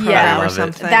protection program or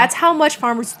something. That's how much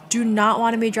farmers do not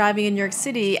want to be driving in New York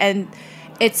City. And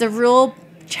it's a real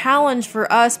challenge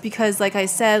for us because, like I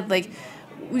said, we're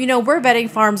vetting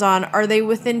farms on, are they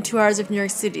within 2 hours of New York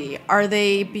City? Are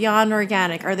they beyond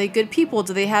organic? Are they good people?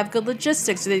 Do they have good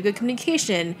logistics? Do they have good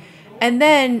communication? And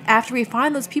then after we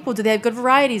find those people, do they have good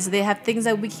varieties? Do they have things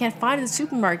that we can't find in the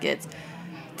supermarkets?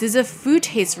 Does the food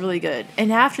taste really good?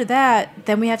 And after that,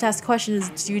 then we have to ask questions,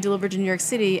 do you deliver to New York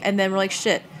City? And then we're like,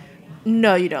 shit,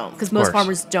 no, you don't. Because most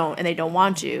farmers don't, and they don't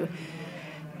want to.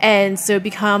 And so it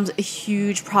becomes a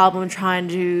huge problem trying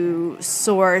to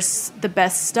source the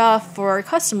best stuff for our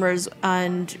customers,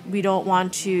 and we don't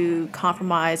want to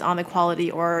compromise on the quality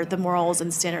or the morals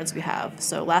and standards we have.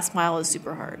 So last mile is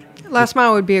super hard. Last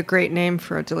mile would be a great name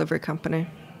for a delivery company.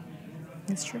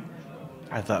 That's true.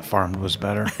 I thought Farmed was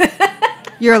better.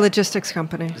 You're a logistics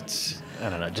company. I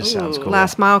don't know. It just sounds cool.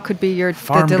 Last mile could be the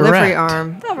Farm delivery direct.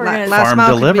 arm. Last Farm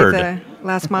mile delivered. could be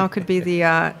Last mile could be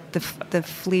the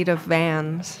fleet of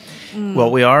vans.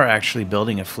 Well, we are actually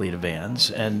building a fleet of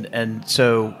vans, and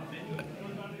so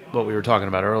what we were talking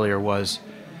about earlier was,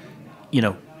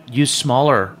 use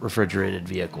smaller refrigerated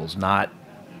vehicles, not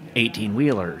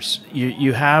 18-wheelers.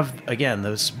 You have, again,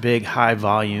 this big,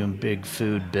 high-volume, big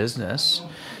food business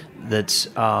that's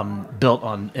built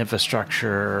on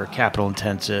infrastructure,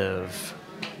 capital-intensive,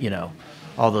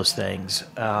 all those things.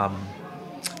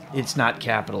 It's not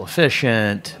capital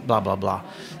efficient, blah, blah, blah.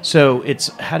 So it's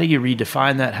how do you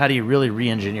redefine that? How do you really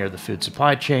re-engineer the food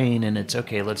supply chain? And it's,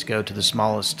 okay, let's go to the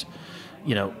smallest,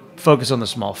 focus on the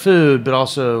small food, but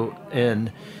also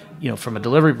from a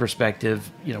delivery perspective,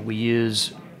 we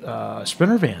use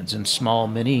Sprinter vans and small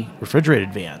mini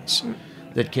refrigerated vans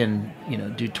that can,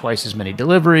 do twice as many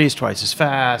deliveries, twice as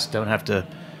fast, don't have to,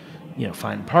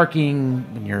 find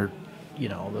parking when you're,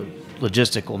 the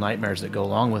logistical nightmares that go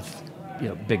along with,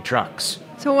 big trucks.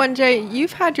 So, Wenjie,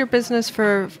 you've had your business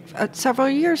for several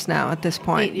years now at this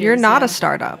point. 8 years, You're not yeah. a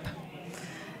startup.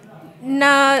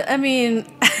 Nah, I mean,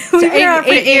 So we've been around for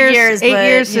 8 years. 8 but,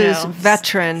 years you is know,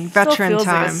 veteran still feels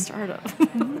time. like a startup.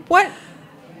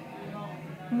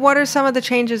 What are some of the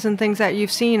changes and things that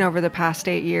you've seen over the past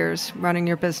 8 years running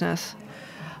your business?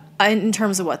 In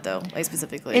terms of what, though, like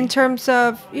specifically? In terms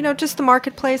of, just the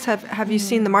marketplace, have you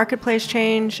seen the marketplace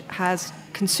change? Has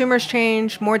consumers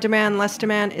changed? More demand, less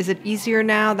demand? Is it easier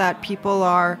now that people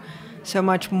are so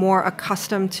much more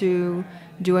accustomed to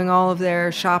doing all of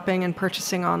their shopping and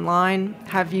purchasing online?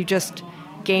 Have you just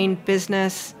gained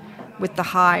business with the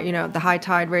high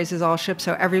tide raises all ships,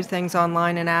 so everything's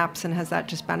online and apps, and has that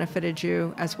just benefited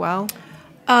you as well?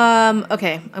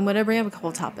 Okay, I'm going to bring up a couple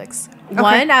of topics. Okay.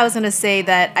 One, I was going to say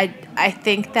that I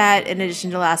think that in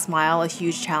addition to last mile, a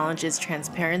huge challenge is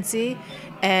transparency.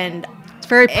 And It's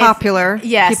very popular.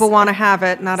 yes. People want to have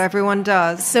it. Not everyone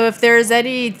does. so if there's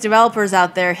any developers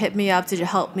out there, hit me up to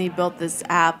help me build this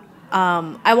app.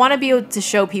 I want to be able to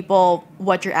show people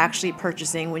what you're actually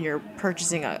purchasing when you're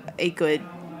purchasing a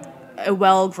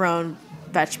well-grown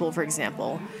vegetable, for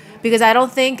example. Because I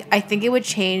think it would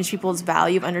change people's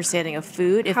value of understanding of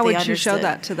food if How they would understood. you show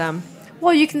that to them?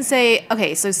 Well, you can say,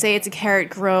 okay, so say it's a carrot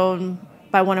grown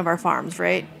by one of our farms,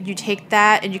 right? You take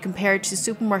that and you compare it to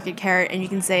supermarket carrot, and you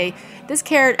can say, this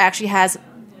carrot actually has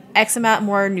X amount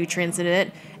more nutrients in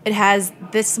it. It has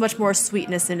this much more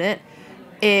sweetness in it.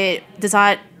 It's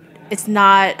not,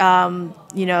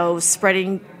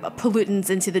 spreading pollutants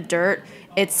into the dirt.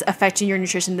 It's affecting your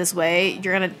nutrition this way.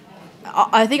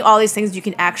 I think all these things you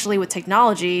can actually, with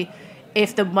technology,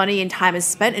 if the money and time is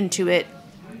spent into it,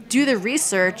 do the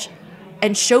research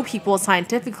and show people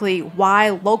scientifically why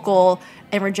local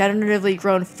and regeneratively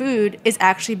grown food is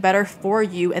actually better for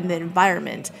you and the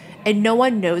environment. And no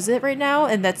one knows it right now.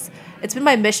 And it's been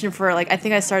my mission for, I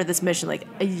think I started this mission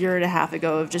a year and a half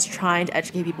ago of just trying to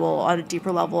educate people on a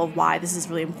deeper level of why this is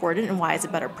really important and why it's a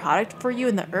better product for you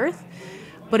and the earth.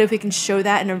 But if we can show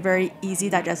that in a very easy,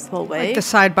 digestible way. Like the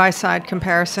side-by-side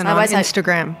comparison on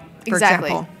Instagram, for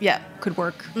example. Yeah. Could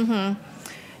work. Mm-hmm.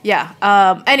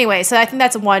 Yeah. Anyway, so I think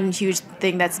that's one huge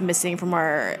thing that's missing from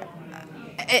our...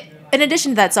 In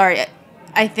addition to that,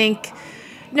 I think,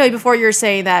 before you were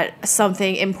saying that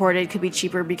something imported could be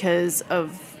cheaper because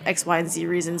of X, Y, and Z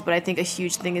reasons, but I think a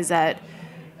huge thing is that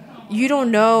you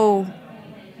don't know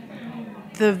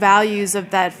the values of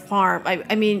that farm.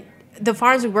 I mean, the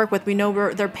farms we work with, we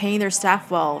know they're paying their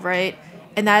staff well, right?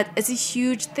 And that is a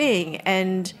huge thing.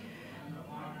 And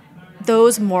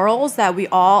those morals that we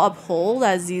all uphold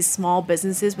as these small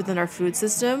businesses within our food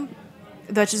system,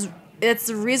 it's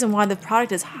the reason why the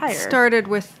product is higher. It started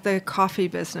with the coffee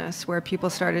business, where people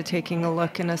started taking a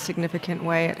look in a significant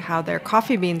way at how their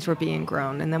coffee beans were being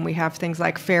grown. And then we have things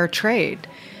like fair trade,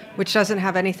 which doesn't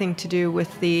have anything to do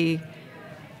with the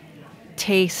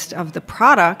taste of the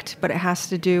product, but it has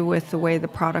to do with the way the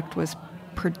product was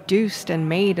produced and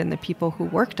made and the people who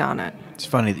worked on it. It's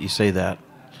funny that you say that.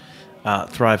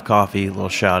 Thrive Coffee, a little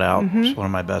shout out. It's one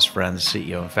of my best friends,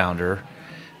 CEO and founder.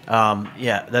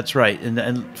 Yeah, that's right.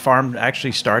 And Farm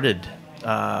actually started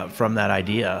from that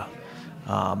idea.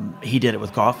 He did it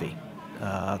with coffee.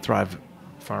 Thrive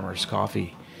Farmers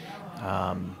Coffee.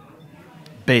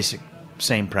 Basic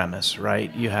same premise,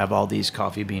 right? You have all these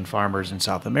coffee bean farmers in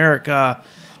South America.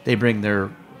 They bring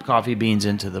their coffee beans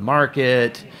into the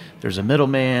market. There's a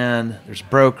middleman. There's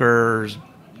brokers.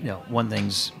 One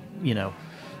thing's,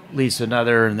 leads to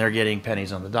another, and they're getting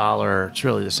pennies on the dollar. It's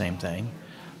really the same thing.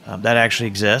 That actually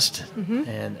exists,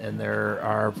 and there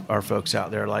are folks out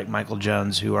there like Michael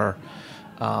Jones who are,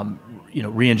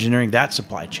 re-engineering that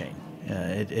supply chain.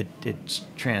 It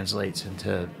translates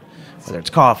into whether it's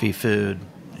coffee, food,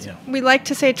 We like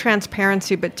to say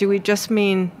transparency, but do we just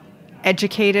mean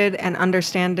educated and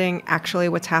understanding actually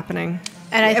what's happening?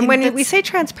 And when we say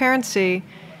transparency,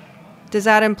 does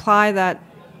that imply that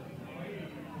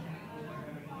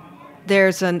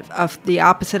there's the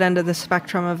opposite end of the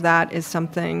spectrum of that is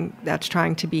something that's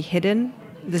trying to be hidden?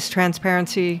 This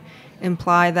transparency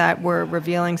imply that we're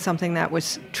revealing something that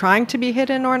was trying to be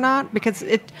hidden or not? Because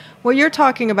what you're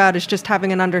talking about is just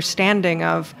having an understanding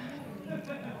of,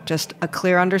 just a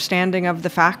clear understanding of the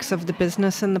facts of the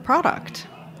business and the product.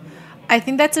 I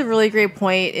think that's a really great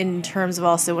point in terms of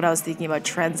also what I was thinking about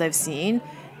trends I've seen,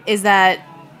 is that,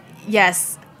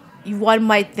 yes, one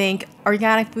might think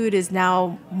organic food is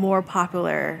now more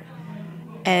popular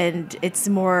and it's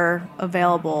more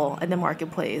available in the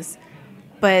marketplace.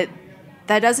 But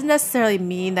that doesn't necessarily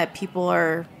mean that people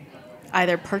are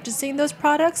either purchasing those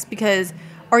products, because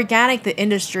organic, the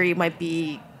industry might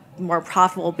be more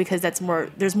profitable because there's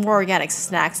more organic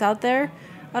snacks out there.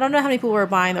 I don't know how many people are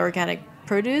buying the organic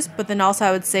produce, but then also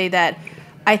I would say that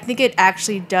I think it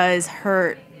actually does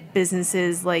hurt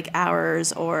businesses like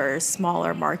ours or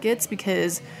smaller markets,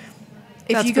 because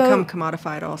if that's you go, become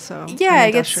commodified also. Yeah,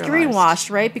 it gets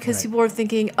greenwashed, right? Because people are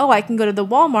thinking, oh, I can go to the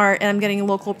Walmart and I'm getting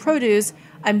local produce.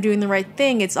 I'm doing the right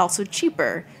thing. It's also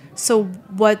cheaper. So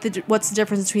what's the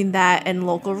difference between that and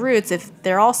local roots if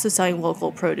they're also selling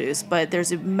local produce? But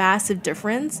there's a massive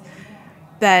difference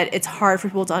that it's hard for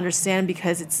people to understand,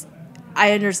 because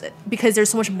because there's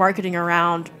so much marketing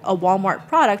around a Walmart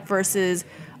product versus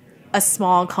a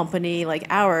small company like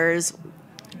ours.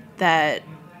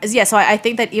 So I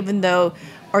think that even though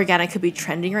organic could be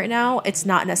trending right now, it's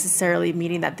not necessarily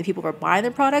meaning that the people are buying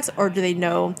their products, or do they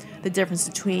know the difference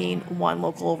between one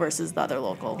local versus the other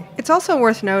local. It's also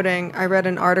worth noting, I read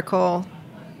an article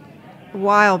a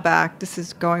while back, this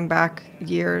is going back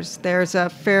years, there's a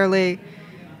fairly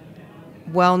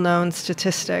well-known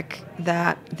statistic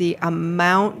that the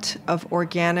amount of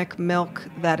organic milk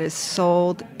that is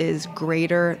sold is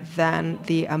greater than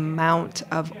the amount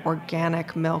of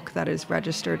organic milk that is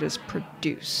registered as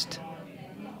produced.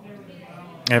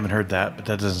 I haven't heard that, but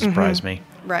that doesn't surprise me.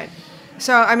 Right.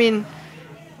 So, I mean,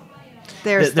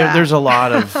 there's that. There's a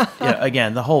lot of,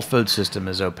 again, the whole food system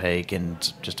is opaque and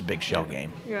it's just a big shell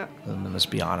game. Yeah. Let's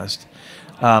be honest.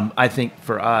 I think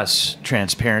for us,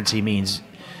 transparency means,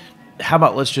 how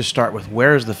about let's just start with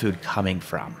where is the food coming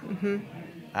from? Mm-hmm.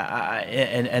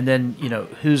 And then,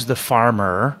 who's the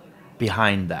farmer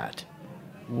behind that?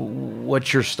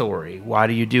 What's your story? Why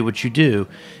do you do what you do?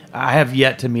 I have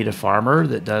yet to meet a farmer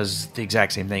that does the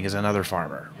exact same thing as another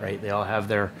farmer, right? They all have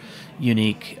their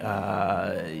unique,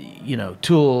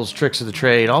 tools, tricks of the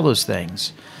trade, all those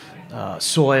things.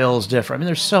 Soil's different. I mean,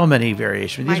 there's so many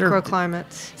variations.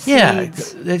 Microclimates. Yeah,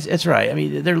 seeds. that's right. I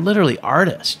mean, they're literally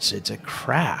artists. It's a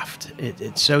craft.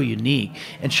 It's so unique.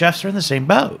 And chefs are in the same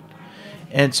boat.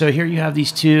 And so here you have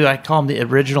these two, I call them the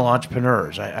original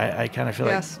entrepreneurs. I kind of feel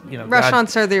like,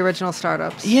 restaurants are the original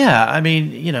startups. Yeah, I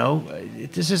mean,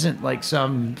 this isn't like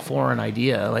some foreign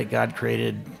idea. Like God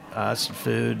created us and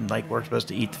food, and like we're supposed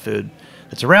to eat the food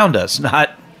that's around us,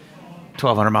 not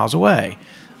 1,200 miles away.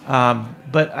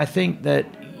 But I think that,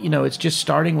 it's just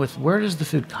starting with, where does the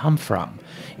food come from?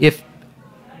 If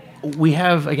we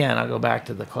have, again, I'll go back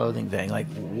to the clothing thing. Like,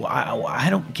 I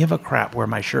don't give a crap where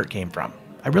my shirt came from.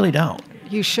 I really don't.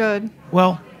 You should.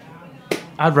 Well,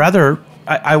 I'd rather,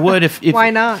 I would if Why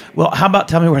not? Well, how about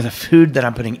tell me where the food that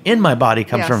I'm putting in my body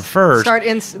comes from first?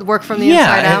 Work from the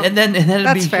inside out. and then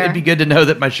it'd be good to know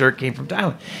that my shirt came from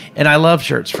Thailand. And I love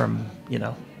shirts from,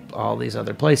 all these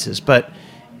other places. But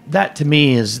that to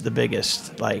me is the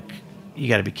biggest, like, you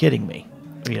got to be kidding me.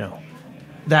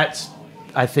 That's,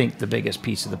 I think, the biggest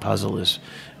piece of the puzzle is,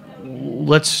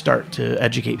 let's start to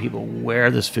educate people where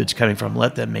this food's coming from.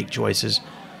 Let them make choices.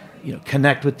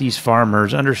 Connect with these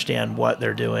farmers, understand what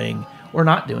they're doing or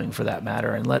not doing for that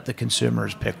matter, and let the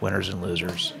consumers pick winners and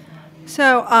losers.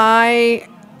 So I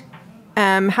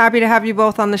am happy to have you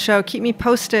both on the show. Keep me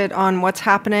posted on what's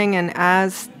happening, and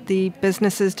as the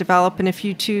businesses develop, and if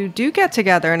you two do get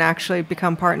together and actually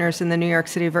become partners in the New York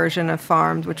City version of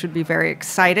Farmed, which would be very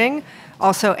exciting.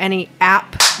 Also, any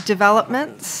app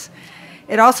developments.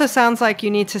 It also sounds like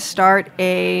you need to start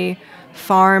a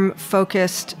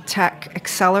farm-focused tech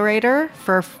accelerator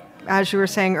for, as you were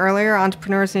saying earlier,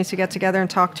 entrepreneurs need to get together and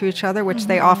talk to each other, which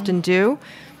they often do.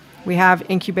 We have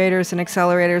incubators and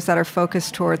accelerators that are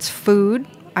focused towards food.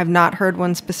 I've not heard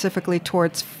one specifically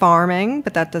towards farming,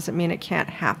 but that doesn't mean it can't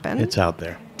happen. It's out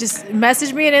there. Just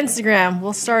message me on Instagram.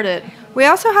 We'll start it. We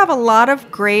also have a lot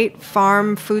of great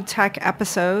farm food tech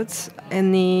episodes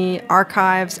in the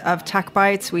archives of Tech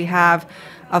Bites. We have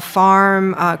a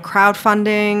farm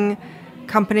crowdfunding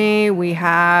company. We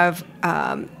have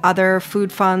other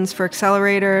food funds for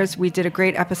accelerators. We did a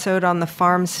great episode on the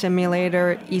Farm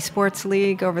Simulator Esports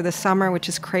League over the summer, which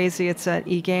is crazy. It's an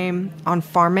e-game on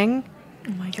farming.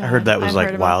 Oh my God. I heard that was I've like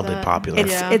heard about wildly that. popular.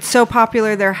 It's so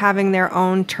popular. They're having their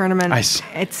own tournament.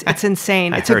 It's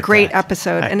insane. It's a great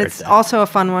episode, and it's also a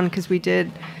fun one because it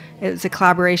was a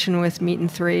collaboration with Meat and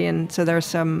Three, and so there's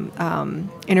some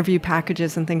interview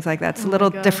packages and things like that. It's a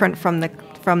little different from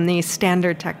the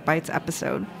standard Tech Bites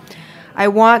episode. I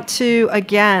want to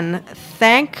again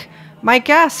thank my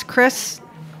guest, Chris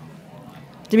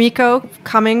D'Amico,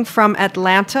 coming from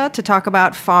Atlanta to talk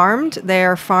about Farmed. They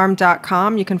are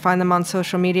farmed.com. You can find them on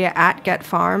social media at Get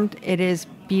Farmed. It is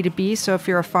B2B, so if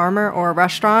you're a farmer or a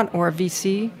restaurant or a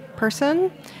VC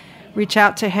person, reach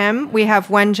out to him. We have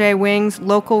Wenjie Wing's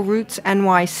Local Roots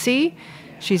NYC.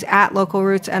 She's at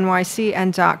localrootsnyc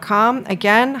and .com.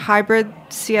 Again, hybrid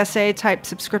CSA type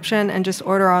subscription, and just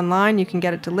order online. You can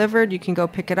get it delivered. You can go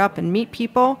pick it up and meet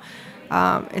people.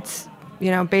 It's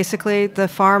basically the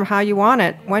farm how you want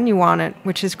it, when you want it,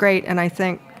 which is great. And I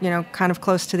think, kind of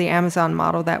close to the Amazon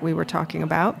model that we were talking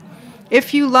about.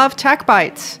 If you love Tech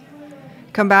Bites,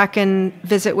 come back and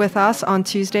visit with us on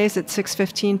Tuesdays at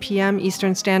 6:15 p.m.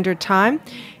 Eastern Standard Time.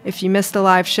 If you missed the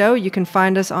live show, you can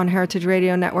find us on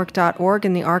heritageradionetwork.org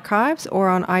in the archives, or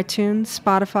on iTunes,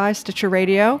 Spotify, Stitcher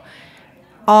Radio,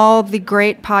 all the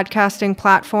great podcasting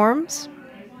platforms.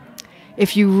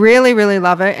 If you really, really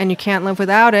love it and you can't live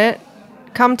without it,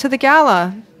 come to the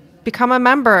gala, become a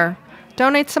member,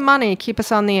 donate some money, keep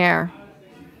us on the air.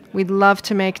 We'd love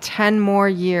to make 10 more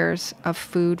years of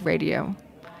food radio.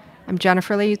 I'm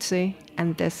Jennifer Liuzzi,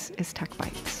 and this is Tech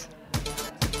Bites.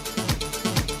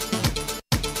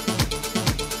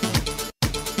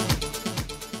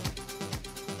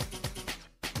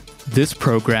 This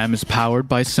program is powered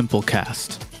by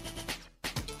Simplecast.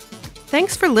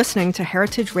 Thanks for listening to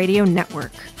Heritage Radio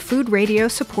Network, food radio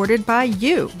supported by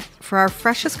you. For our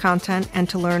freshest content and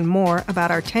to learn more about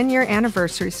our 10-year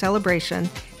anniversary celebration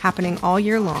happening all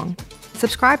year long,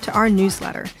 subscribe to our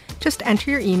newsletter. Just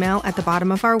enter your email at the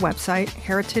bottom of our website,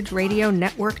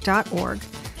 heritageradionetwork.org.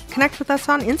 Connect with us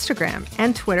on Instagram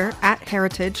and Twitter at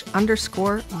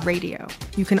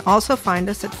heritage_radio. You can also find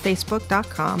us at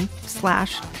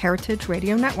facebook.com/Heritage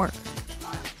Radio Network.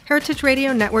 Heritage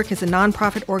Radio Network is a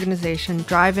nonprofit organization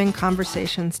driving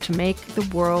conversations to make the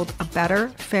world a better,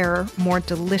 fairer, more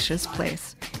delicious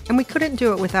place. And we couldn't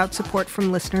do it without support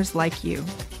from listeners like you.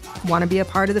 Want to be a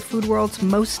part of the food world's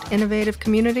most innovative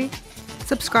community?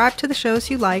 Subscribe to the shows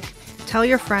you like, tell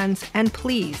your friends, and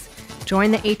please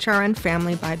join the HRN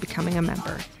family by becoming a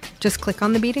member. Just click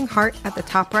on the beating heart at the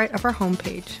top right of our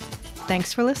homepage.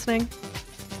 Thanks for listening.